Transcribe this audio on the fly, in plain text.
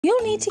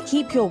You'll need to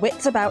keep your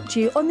wits about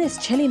you on this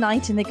chilly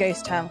night in the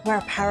ghost town, where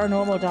a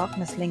paranormal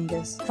darkness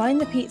lingers. Find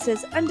the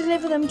pizzas and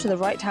deliver them to the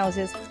right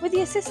houses with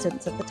the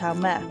assistance of the town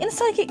mayor. In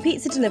Psychic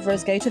Pizza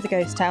Deliverers Go to the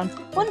Ghost Town,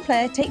 one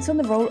player takes on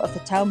the role of the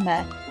town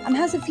mayor and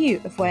has a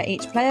view of where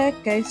each player,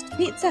 ghost,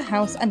 pizza,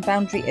 house and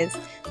boundary is,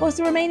 whilst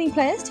the remaining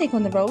players take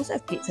on the roles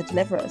of pizza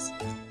deliverers.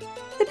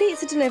 The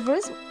pizza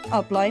deliverers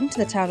are blind to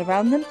the town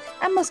around them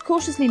and must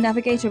cautiously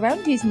navigate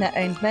around using their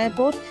own player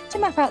board to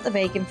map out the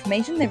vague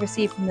information they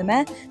receive from the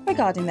mayor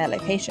regarding their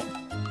location.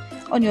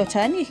 On your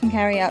turn, you can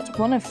carry out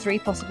one of 3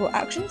 possible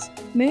actions: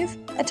 move,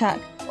 attack,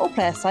 or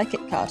play a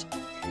psychic card.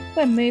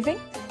 When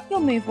moving, you'll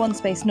move 1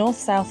 space north,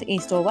 south,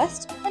 east or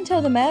west and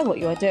tell the mayor what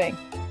you are doing.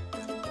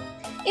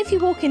 If you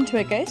walk into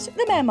a ghost,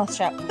 the mayor must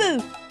shout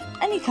 "Boo!"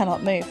 and you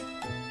cannot move.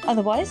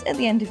 Otherwise, at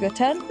the end of your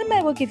turn, the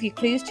mayor will give you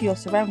clues to your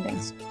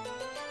surroundings.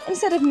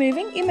 Instead of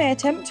moving, you may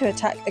attempt to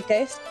attack a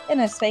ghost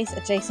in a space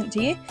adjacent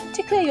to you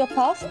to clear your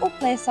path, or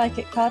play a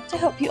psychic card to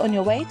help you on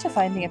your way to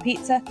finding a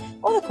pizza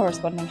or the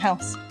corresponding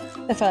house.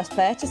 The first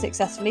player to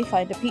successfully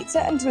find a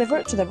pizza and deliver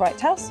it to the right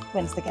house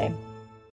wins the game.